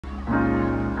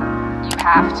you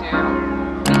have to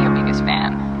be your biggest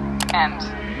fan. And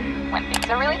when things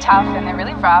are really tough and they're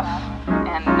really rough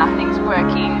and nothing's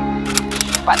working,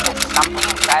 but there's something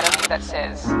inside of you that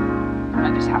says,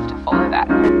 I just have to follow that,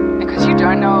 because you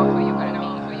don't know who you're going to be,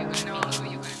 who you're going to be,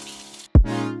 who you're going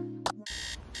to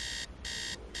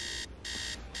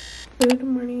be. Good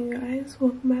morning, guys.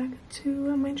 Welcome back to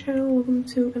my channel. Welcome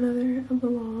to another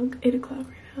vlog. 8 o'clock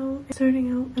right now.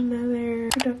 Starting out another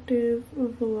productive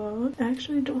vlog. I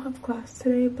actually don't have class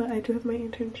today, but I do have my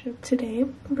internship today.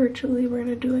 Virtually, we're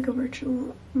gonna do like a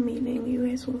virtual meeting. You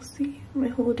guys will see my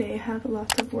whole day. I have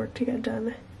lots of work to get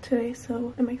done today,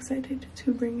 so I'm excited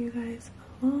to bring you guys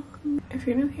along. If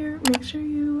you're new here, make sure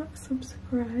you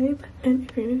subscribe. And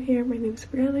if you're new here, my name is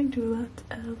Brianna. I do a lot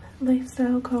of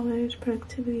lifestyle, college,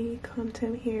 productivity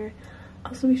content here.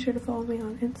 Also, be sure to follow me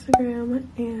on Instagram.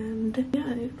 And yeah,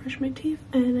 I need to brush my teeth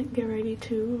and get ready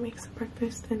to make some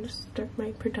breakfast and start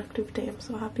my productive day. I'm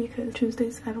so happy because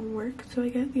Tuesdays I don't work, so I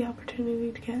get the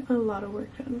opportunity to get a lot of work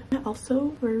done.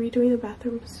 Also, we're redoing the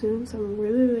bathroom soon, so I'm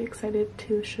really excited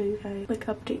to show you guys like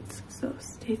updates, so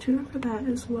stay tuned for that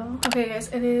as well. Okay guys,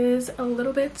 it is a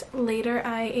little bit later.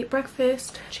 I ate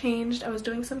breakfast, changed. I was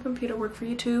doing some computer work for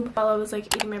YouTube while I was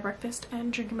like eating my breakfast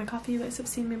and drinking my coffee. You guys have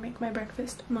seen me make my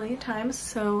breakfast a million times,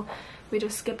 so we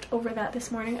just skipped over that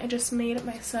this morning. I just made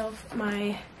myself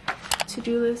my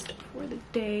to-do list for the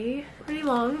day. Pretty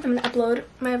long. I'm gonna upload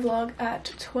my vlog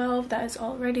at 12. That is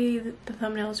all ready. The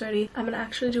thumbnail is ready. I'm gonna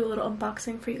actually do a little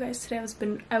unboxing for you guys today.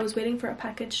 I was waiting for a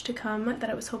package to come that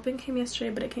I was hoping came yesterday,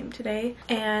 but it came today,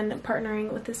 and I'm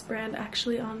partnering with this brand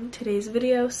actually on today's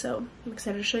video, so I'm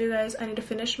excited to show you guys. I need to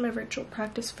finish my virtual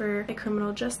practice for a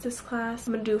criminal justice class.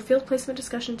 I'm gonna do a field placement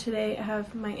discussion today. I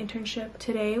have my internship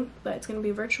today, but it's gonna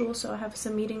be virtual, so I have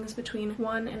some meetings between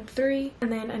 1 and 3, and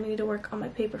then I need to work on my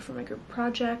paper for my group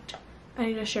project. I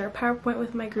need to share a PowerPoint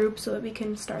with my group so that we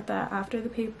can start that after the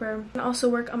paper. And also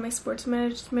work on my sports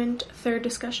management third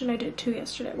discussion. I did 2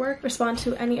 yesterday at work. Respond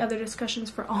to any other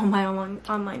discussions for all my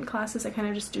online classes. I kind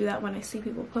of just do that when I see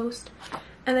people post.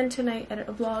 And then tonight, edit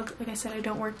a vlog. Like I said, I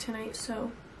don't work tonight,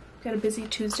 so got a busy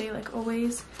Tuesday like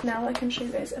always. Now I can show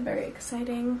you guys a very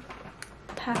exciting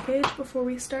package before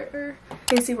we start our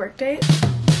busy work day.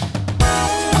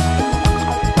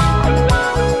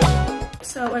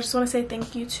 So I just want to say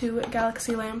thank you to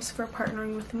Galaxy Lamps for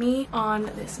partnering with me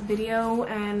on this video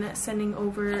and sending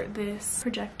over this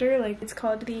projector. Like, it's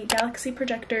called the Galaxy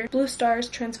Projector. Blue stars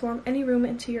transform any room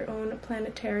into your own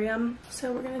planetarium.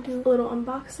 So we're gonna do a little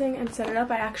unboxing and set it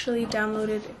up. I actually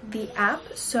downloaded the app,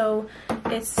 so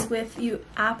it's with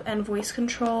app and voice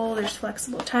control. There's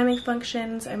flexible timing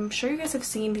functions. I'm sure you guys have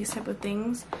seen these type of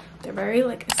things. They're very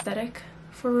like aesthetic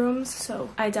for rooms, so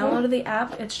I downloaded the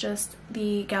app. It's just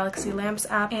the Galaxy Lamps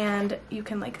app, and you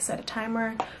can like set a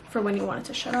timer for when you want it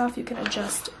to shut off. You can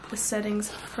adjust the settings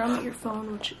from your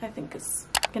phone, which I think is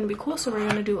gonna be cool. So we're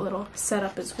gonna do a little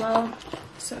setup as well.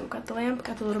 So got the lamp,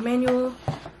 got the little manual,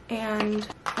 and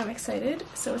I'm excited.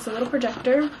 So it's a little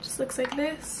projector, just looks like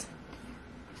this.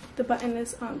 The button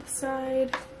is on the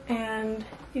side, and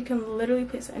you can literally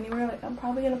place it anywhere. Like, I'm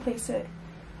probably gonna place it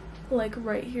like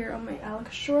right here on my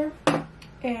Alex drawer,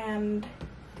 and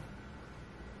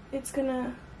it's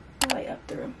gonna light up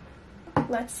the room.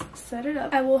 Let's set it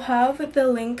up. I will have the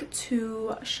link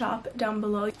to shop down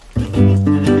below.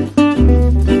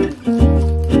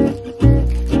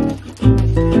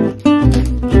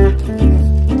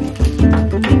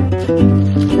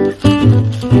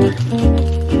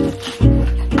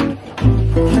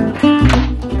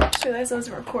 Just realized I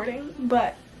was recording,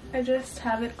 but I just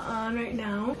have it on right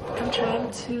now. I'm trying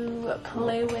to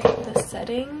play with the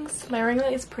settings. My ring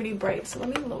light is pretty bright, so let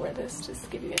me lower this just to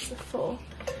give you guys a full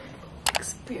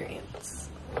experience.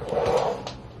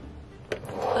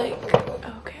 Like,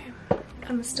 okay.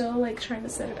 I'm still like trying to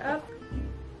set it up.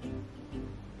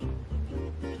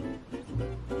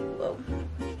 Whoa.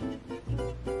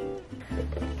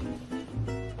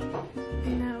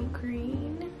 Now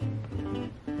green.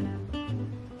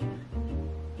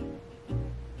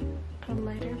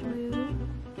 Lighter blue,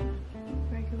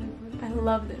 regular blue. I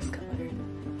love this color.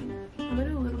 I'm gonna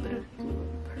do a little bit of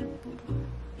purple.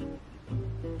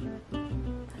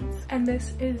 And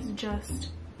this is just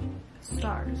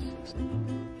stars.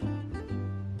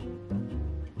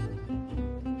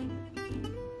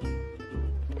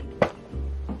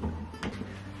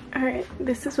 Alright,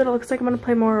 this is what it looks like. I'm gonna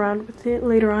play more around with it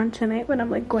later on tonight when I'm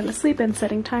like going to sleep and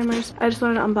setting timers. I just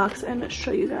wanted to unbox it and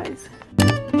show you guys.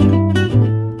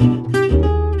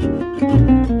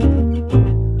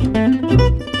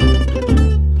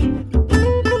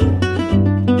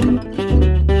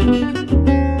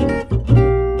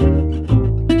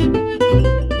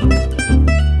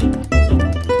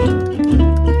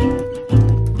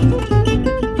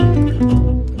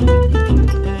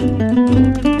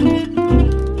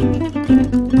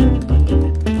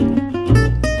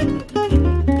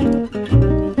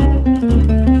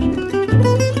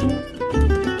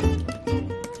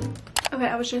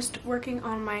 just working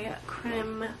on my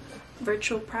crim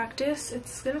virtual practice.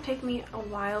 It's gonna take me a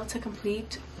while to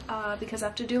complete because I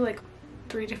have to do like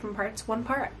 3 different parts. One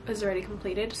part is already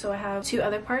completed, so I have 2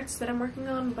 other parts that I'm working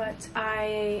on, but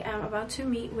I am about to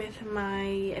meet with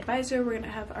my advisor. We're gonna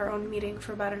have our own meeting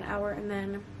for about an hour, and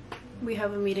then we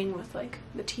have a meeting with like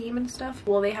the team and stuff.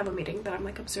 Well, they have a meeting that I'm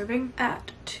like observing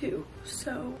at 2,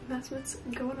 so that's what's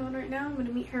going on right now. I'm gonna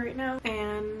meet her right now,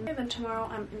 and then tomorrow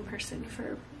I'm in person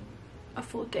for a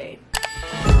full day.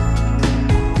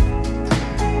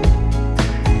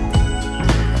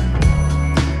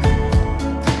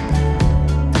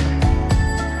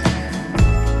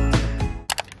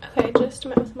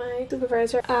 Met with my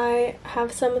supervisor. I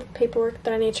have some paperwork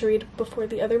that I need to read before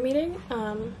the other meeting.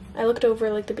 I looked over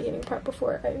like the beginning part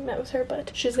before I met with her,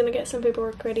 but she's gonna get some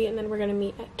paperwork ready, and then we're gonna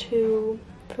meet at 2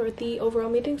 for the overall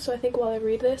meeting. So I think while I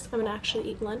read this, I'm gonna actually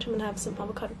eat lunch. I'm gonna have some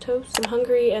avocado toast. I'm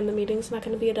hungry and the meeting's not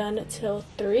gonna be done until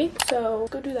 3, so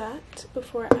go do that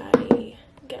before I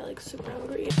get like super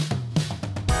hungry.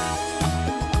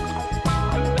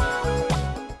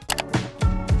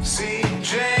 See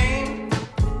Jane,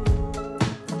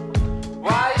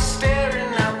 why you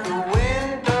staring out the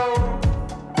window?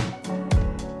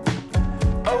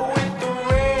 Oh, with the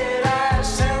red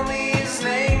eyes, tell me his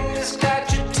name has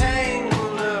got you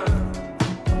tangled up.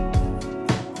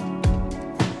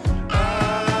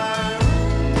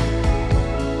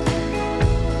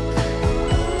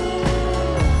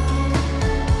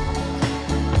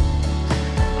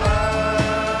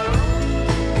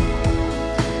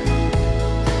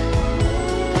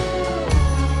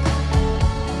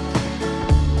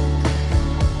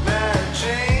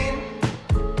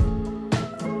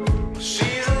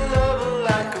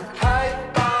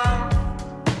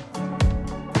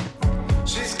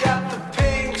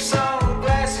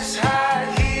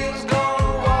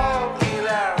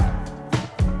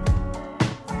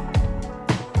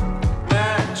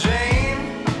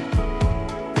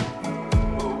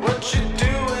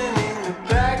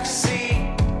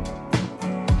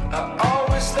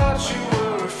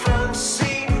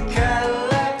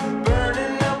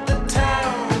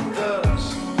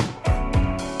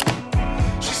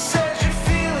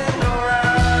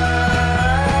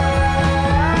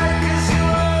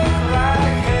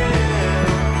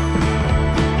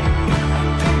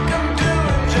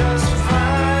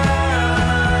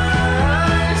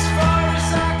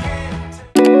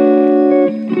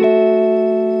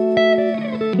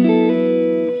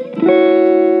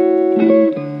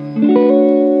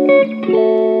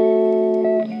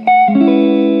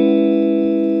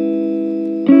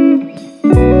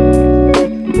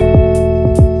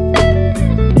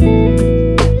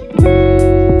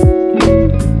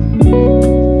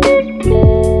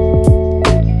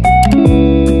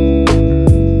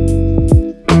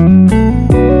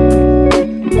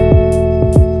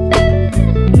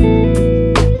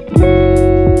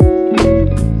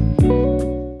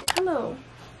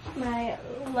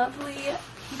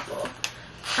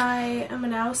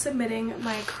 Submitting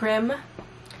my crim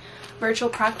virtual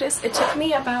practice. It took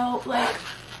me about like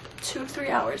 2 to 3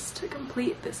 hours to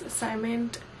complete this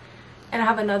assignment, and I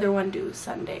have another one due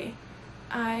Sunday.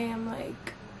 I am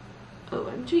like,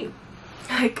 OMG.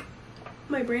 Like,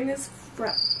 my brain is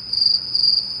fried.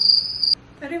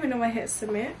 I don't even know why I hit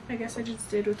submit. I guess I just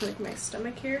did with like my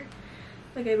stomach here.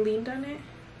 Like I leaned on it.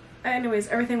 Anyways,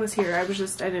 everything was here. I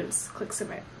didn't click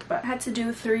submit. But I had to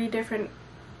do 3 different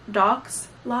docs.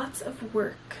 Lots of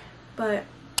work, but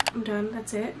I'm done.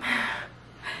 That's it.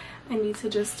 I need to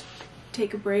just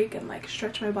take a break and like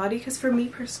stretch my body, because for me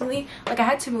personally, like I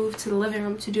had to move to the living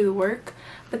room to do the work,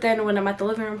 but then when I'm at the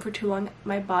living room for too long,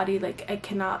 my body, like I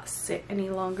cannot sit any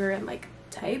longer and like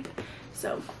type.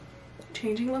 So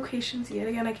changing locations yet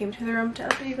again. I came to the room to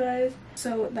update you guys.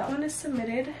 So that one is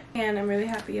submitted, and I'm really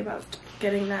happy about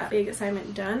getting that big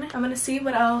assignment done. I'm gonna see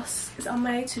what else is on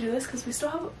my to-do list, because we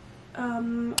still have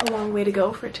a long way to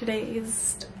go for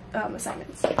today's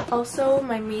assignments. Also,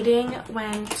 my meeting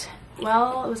went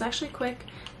well. It was actually quick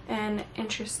and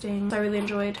interesting. I really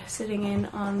enjoyed sitting in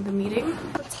on the meeting.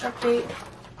 Let's update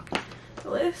the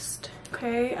list.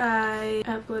 Okay, I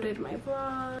uploaded my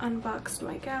vlog, unboxed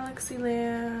my Galaxy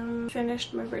lamp,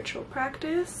 finished my virtual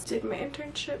practice, did my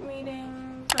internship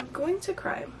meeting. I'm going to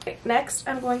cry. Okay, next,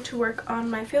 I'm going to work on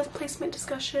my field placement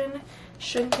discussion.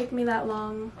 Shouldn't take me that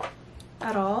long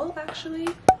at all, actually.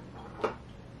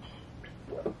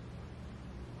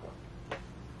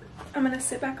 I'm gonna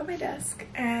sit back on my desk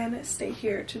and stay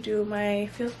here to do my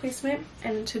field placement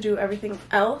and to do everything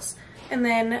else, and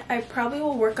then I probably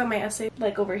will work on my essay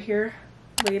like over here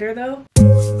later though.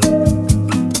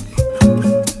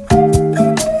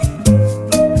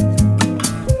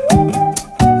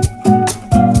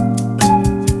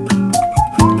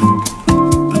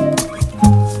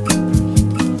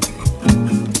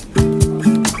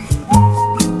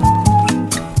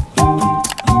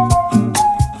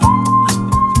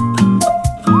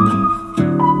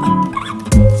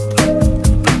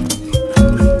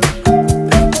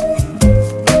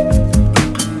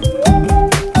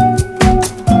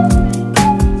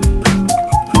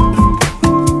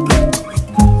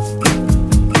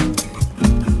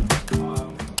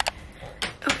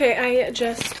 I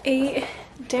just ate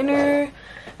dinner,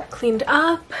 cleaned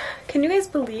up. Can you guys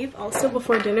believe also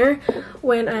before dinner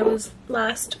when I was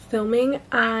last filming,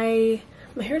 my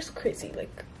hair is crazy,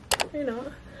 like, you know.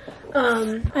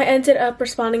 I ended up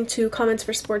responding to comments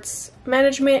for sports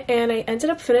management, and I ended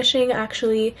up finishing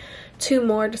actually 2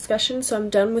 more discussions, so I'm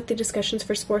done with the discussions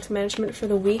for sports management for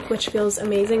the week, which feels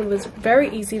amazing. It was very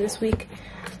easy this week,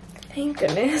 thank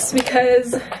goodness,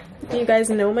 because you guys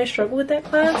know my struggle with that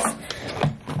class.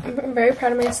 I'm very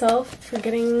proud of myself for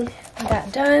getting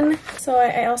that done. So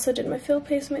I also did my field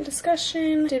placement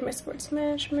discussion, did my sports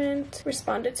management,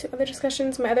 responded to other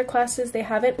discussions. My other classes, they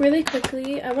haven't. Really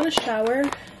quickly, I want to shower,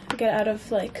 get out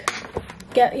of like,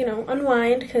 you know,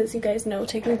 unwind, because you guys know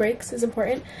taking breaks is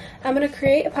important. I'm going to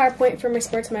create a PowerPoint for my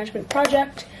sports management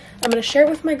project. I'm going to share it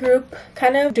with my group,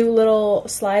 kind of do little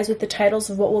slides with the titles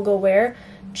of what will go where,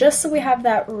 just so we have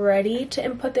that ready to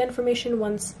input the information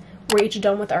once we're each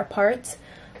done with our parts.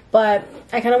 But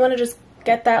I kind of want to just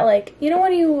get that, like, you know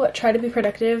when you try to be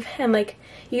productive and like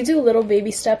you do little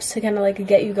baby steps to kind of like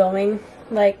get you going?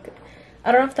 Like,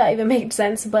 I don't know if that even made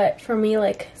sense, but for me,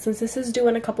 like, since this is due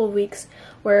in a couple of weeks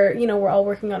where, you know, we're all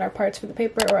working on our parts for the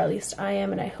paper, or at least I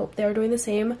am, and I hope they're doing the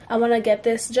same, I want to get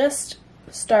this just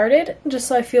started just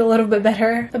so I feel a little bit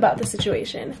better about the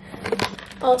situation.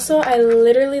 Also, I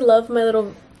literally love my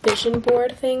little vision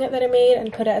board thing that I made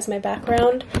and put it as my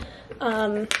background.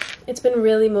 It's been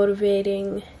really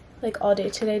motivating like all day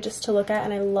today just to look at,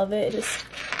 and I love it.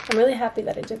 I'm really happy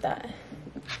that I did that.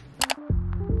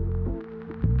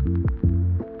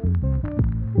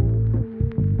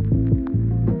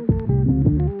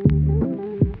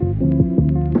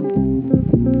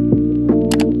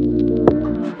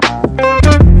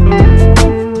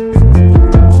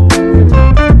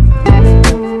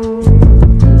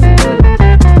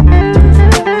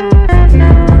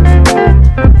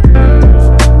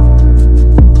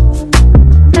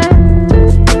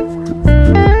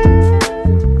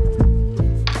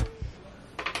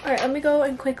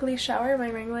 Quickly shower. My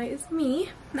ring light is me.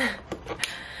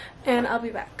 And I'll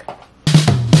be back.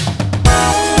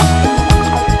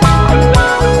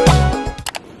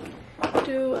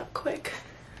 Do a quick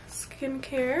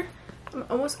skincare. I'm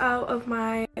almost out of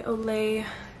my Olay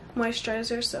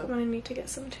moisturizer, so I'm gonna need to get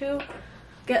some too.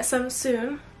 Get some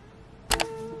soon.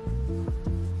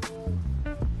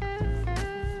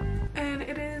 And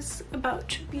it is about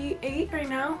to be 8 right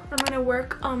now. I'm gonna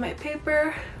work on my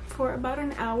paper for about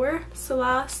an hour. It's the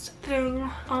last thing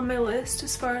on my list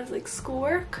as far as like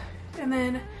schoolwork, and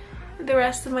then the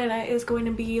rest of my night is going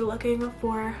to be looking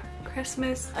for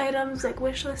Christmas items, like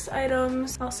wish list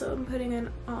items. Also, I'm putting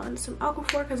on some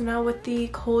Aquaphor because now with the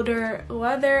colder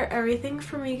weather, everything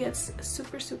for me gets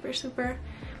super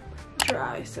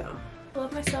dry, so I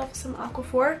love myself some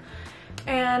Aquaphor.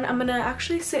 And I'm gonna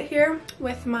actually sit here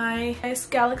with my nice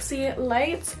Galaxy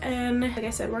lights and, like I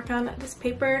said, work on this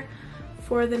paper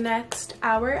for the next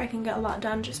hour. I can get a lot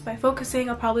done just by focusing.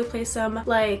 I'll probably play some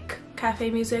like cafe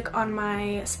music on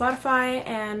my Spotify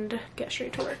and get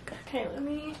straight to work. Okay, let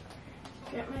me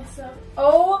get myself.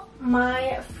 Oh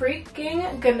my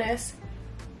freaking goodness,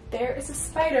 there is a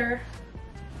spider.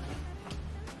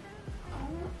 Oh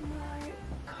my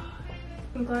god,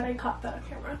 I'm glad I caught that on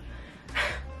camera.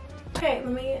 Okay,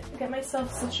 let me get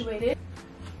myself situated.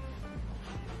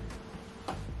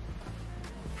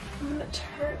 I'm gonna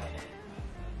turn it.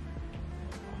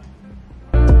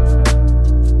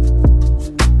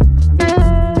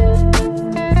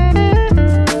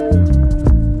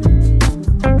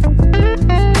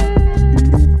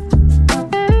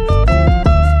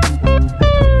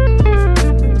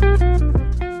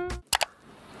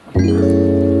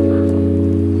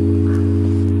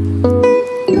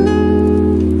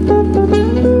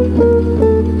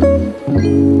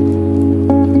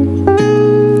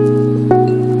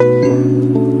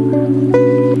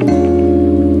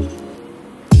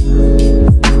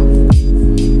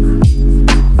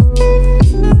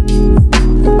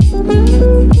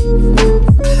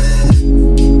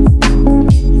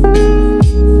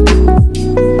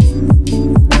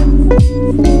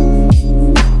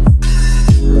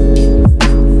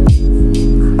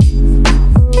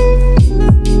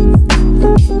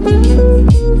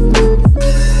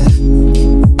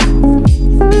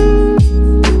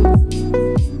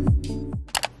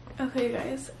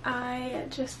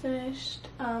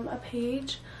 A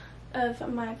page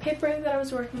of my paper that I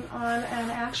was working on,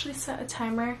 and I actually set a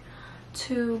timer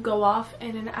to go off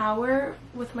in an hour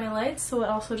with my lights, so it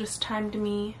also just timed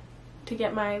me to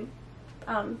get my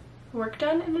work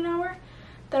done in an hour.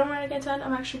 Then when I get done,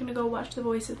 I'm actually gonna go watch The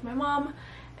Voice with my mom,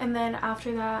 and then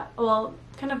after that, well,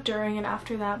 kind of during and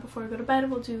after that, before I go to bed,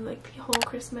 we'll do like the whole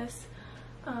Christmas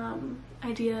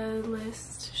idea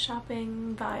list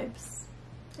shopping vibes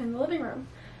in the living room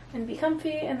and be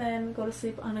comfy and then go to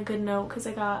sleep on a good note because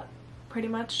I got pretty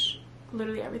much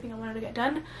literally everything I wanted to get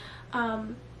done.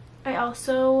 I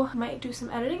also might do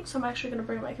some editing, so I'm actually going to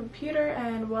bring my computer,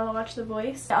 and while I watch The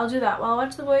Voice, I'll do that. While I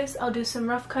watch The Voice, I'll do some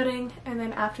rough cutting, and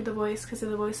then after The Voice, because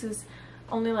The Voice is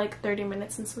only like 30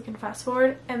 minutes since we can fast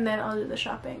forward, and then I'll do the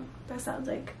shopping. That sounds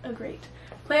like a great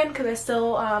plan because I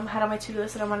still had on my to-do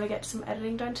list that I want to get some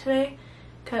editing done today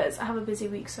because I have a busy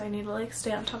week, so I need to like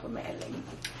stay on top of my editing.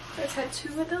 Let's head to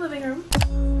the living room.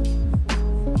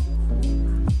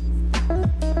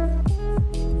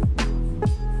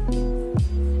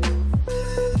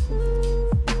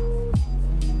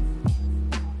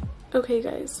 Okay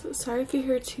guys, sorry if you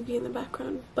hear TV in the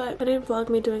background, but I didn't vlog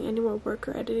me doing any more work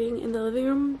or editing in the living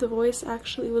room. The Voice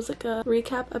actually was like a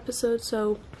recap episode,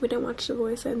 so we didn't watch The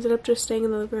Voice. I ended up just staying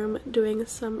in the living room doing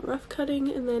some rough cutting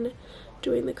and then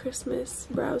doing the Christmas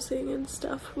browsing and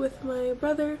stuff with my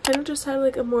brother. I just had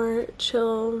like a more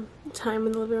chill time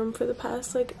in the living room for the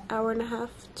past like hour and a half,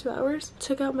 2 hours.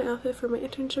 Took out my outfit for my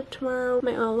internship tomorrow.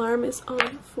 My alarm is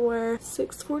on for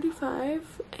 6:45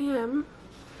 a.m.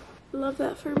 Love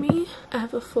that for me. I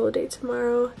have a full day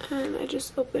tomorrow, and I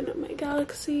just opened up my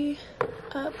Galaxy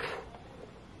up,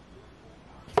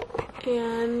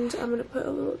 and I'm gonna put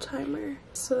a little timer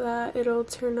so that it'll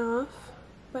turn off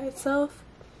by itself.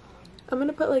 I'm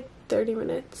gonna put like 30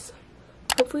 minutes.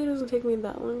 Hopefully it doesn't take me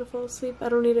that long to fall asleep. I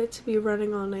don't need it to be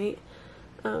running all night,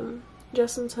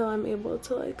 just until I'm able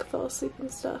to like fall asleep and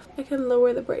stuff. I can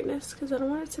lower the brightness because I don't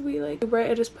want it to be like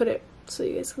bright. I just put it so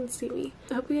you guys can see me.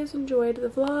 I hope you guys enjoyed the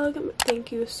vlog.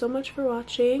 Thank you so much for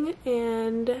watching,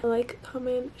 and like,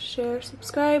 comment, share,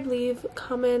 subscribe, leave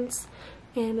comments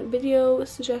and video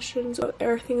suggestions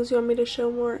or things you want me to show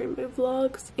more in my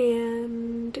vlogs,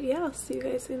 and yeah, I'll see you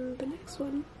guys in the next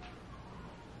one.